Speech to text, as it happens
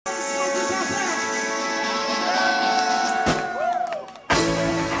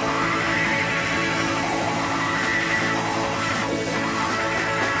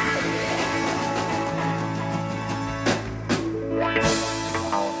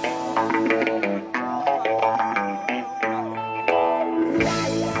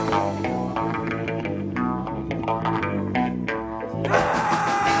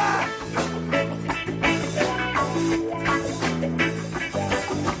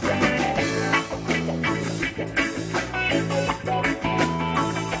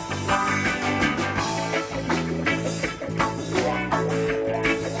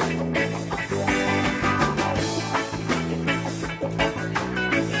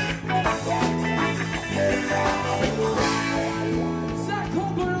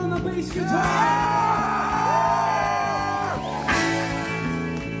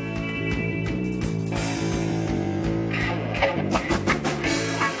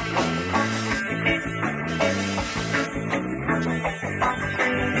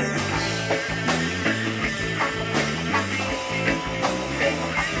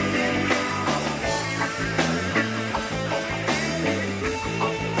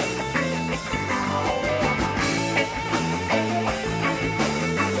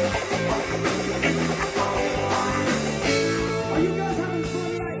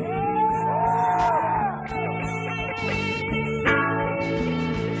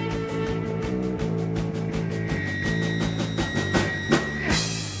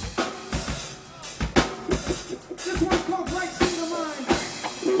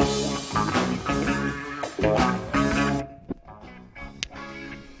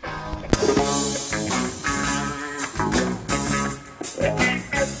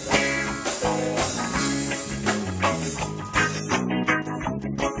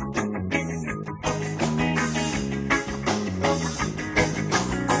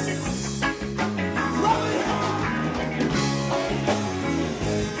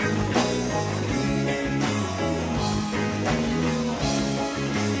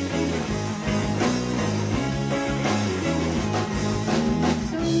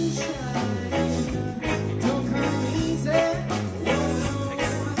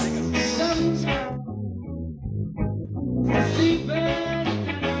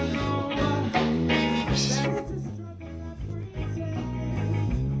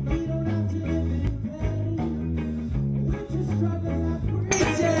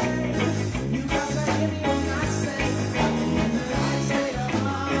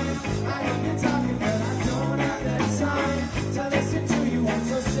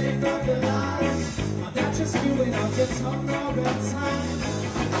your tongue all the time.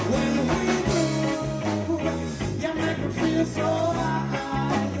 When we move, you make me feel so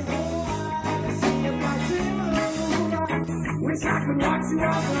high. See if I do, wish I could watch you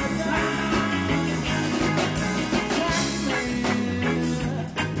all the time.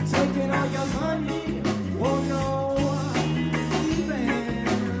 Taking all your money, oh no,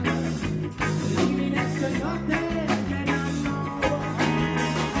 leaving next to nothing.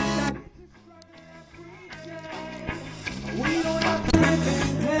 We don't have to live in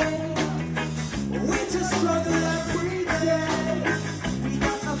pain. We just struggle every day. We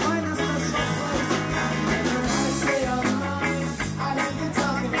got to find a special place. Whenever I say I'm mine, I hear you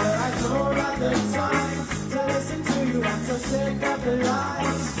talking, but I don't have the time to listen to you. I'm so sick of the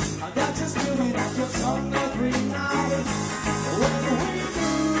lies. I got you spewing out your tongue every night. When we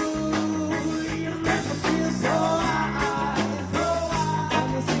move, you make me feel so high. Let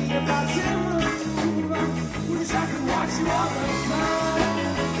me see if I can move. Wish I could watch you all the